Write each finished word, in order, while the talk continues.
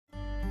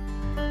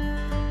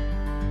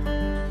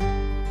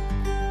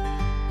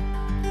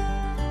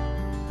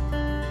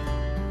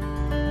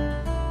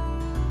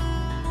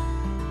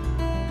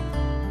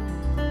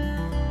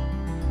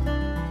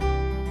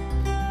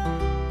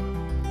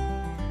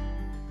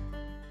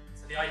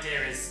The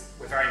idea is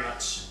we're very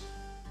much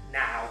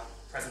now,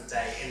 present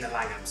day, in the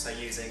Langham, so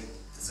using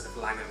the sort of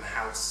Langham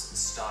house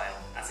style,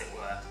 as it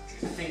were.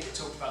 I think we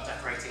talked about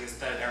decorating as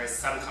though there is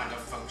some kind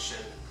of function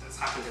that's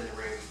happened in the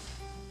room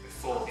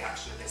before the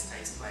action of this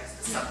takes place.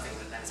 There's something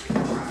that then's been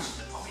crashed,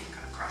 that Poppy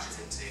kind of crashes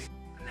into.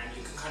 And then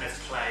you can kind of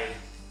play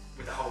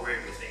with the whole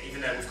room with it.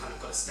 Even though we've kind of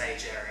got a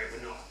stage area,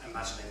 we're not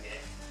imagining it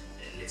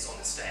lives on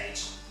the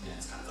stage. Yeah.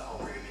 It's kind of the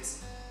whole room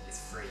is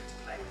free to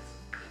play with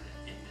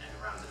in and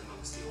around and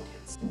amongst the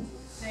audience.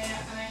 So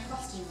yeah, and then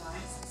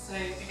costume-wise, so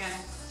again,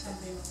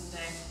 temporary modern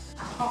day.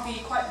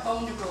 Poppy quite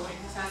vulnerable in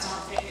her first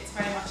outfit. It's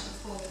very much a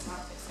performance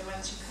outfit, so when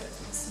she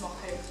puts the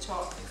smock over the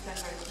top, it's then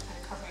very much kind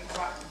of covering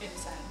her up in a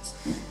sense.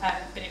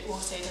 But it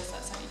also does that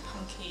slightly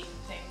punky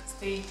thing.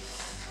 The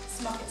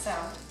smock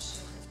itself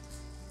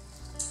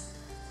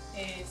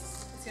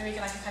is going to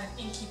be like a kind of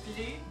inky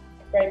blue.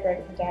 Very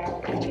broken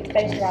down. It's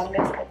based around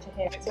this picture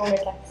here. It's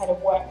almost like a kind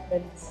of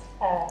workman's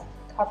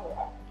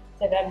cover-up.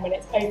 So then when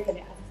it's open,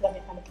 it has this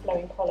lovely kind of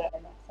flowing collar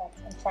in that sense.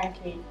 And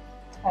Frankie,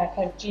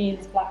 kind of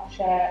jeans, black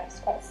shirt, it's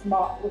quite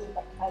smart, also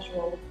quite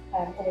casual,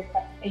 almost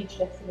quite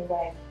ageless in a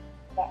way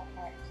for that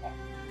character.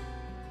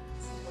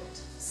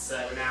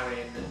 So we're now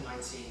in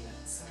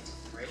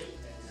 1973,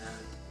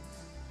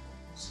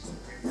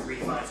 in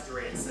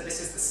 353. So this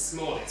is the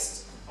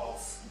smallest of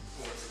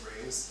all of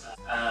the rooms.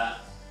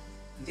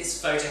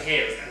 This photo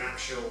here is an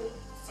actual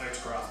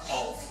photograph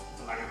of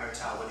the Langham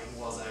Hotel when it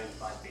was owned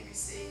by the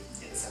BBC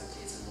in the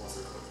 70s and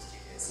was recorded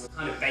studio. So we're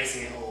kind of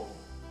basing it all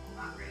on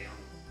that really, on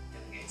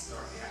getting it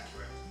historically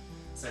accurate.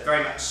 So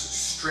very much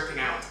stripping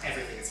out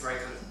everything. It's very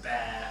kind of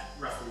bare,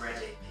 rough and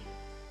ready.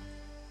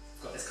 We've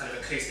got this kind of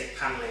acoustic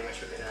panelling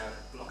which we're going to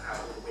block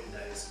out all the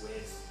windows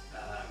with,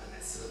 and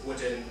it's sort of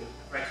wooden,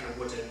 very kind of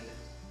wooden,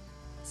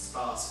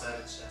 sparse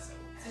furniture. So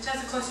in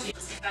terms of costumes,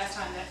 it's the first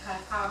time that kind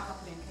of power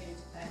coupling came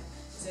into play.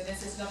 So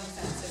there's this lovely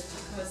sense of,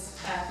 because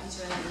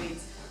Peter and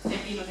Eloise,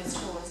 they've been on this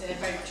tour, so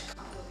they're very much a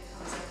couple, it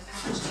becomes like a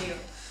package deal.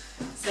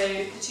 So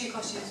the two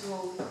costumes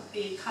will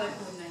be colour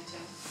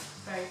coordinating,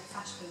 very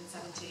fashionable in the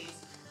 70s.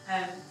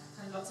 And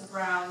lots of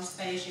browns,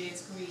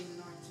 beiges, green,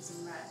 and oranges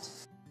and red.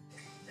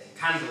 The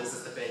candles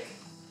is the big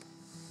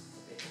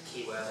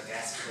key word, I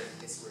guess, for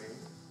this room.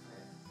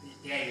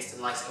 The aim is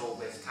to light it all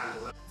with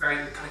candle. Very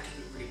kind of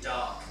keep it really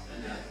dark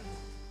and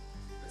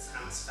it's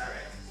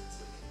atmospheric.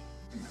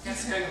 I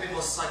guess going a bit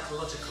more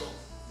psychological.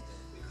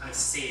 We're kind of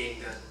seeing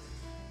the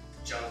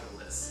jungle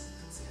that's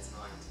in his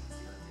mind.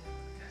 That's the idea,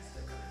 I guess.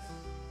 The kind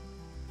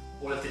of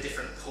all of the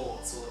different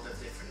ports, all of the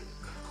different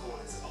kind of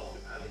corners of old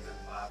Napoleon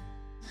Empire.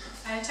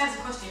 In terms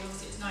of costume,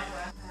 obviously it's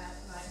nightwear.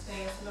 Like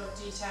they have a lot of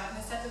detail, and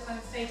a sense of kind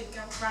of faded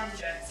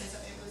grandeur. So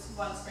it was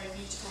once very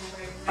beautiful,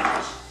 very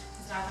rich.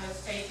 It's now kind of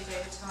faded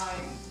over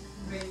time,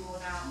 really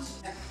worn out.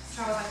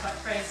 Charles has like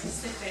very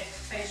specific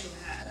facial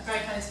hair, a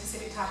very kind of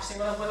specific touch.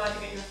 So we'll either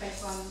get you a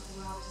facial one,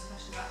 we'll have a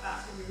discussion about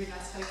that. It would be really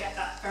nice to kind of get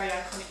that very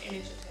iconic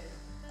image of him.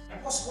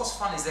 And what's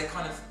fun is they're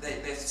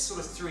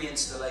sort of three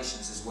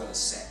installations as well as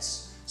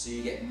sets. So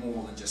you get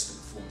more than just the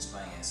performance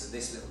playing here. So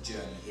this little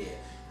journey here.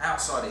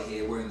 Outside of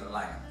here, we're in the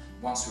Langham.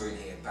 Once we're in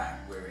here, bang,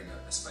 we're in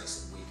a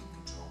space that we can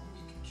control,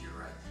 we can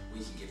curate,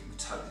 we can give them a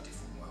totally different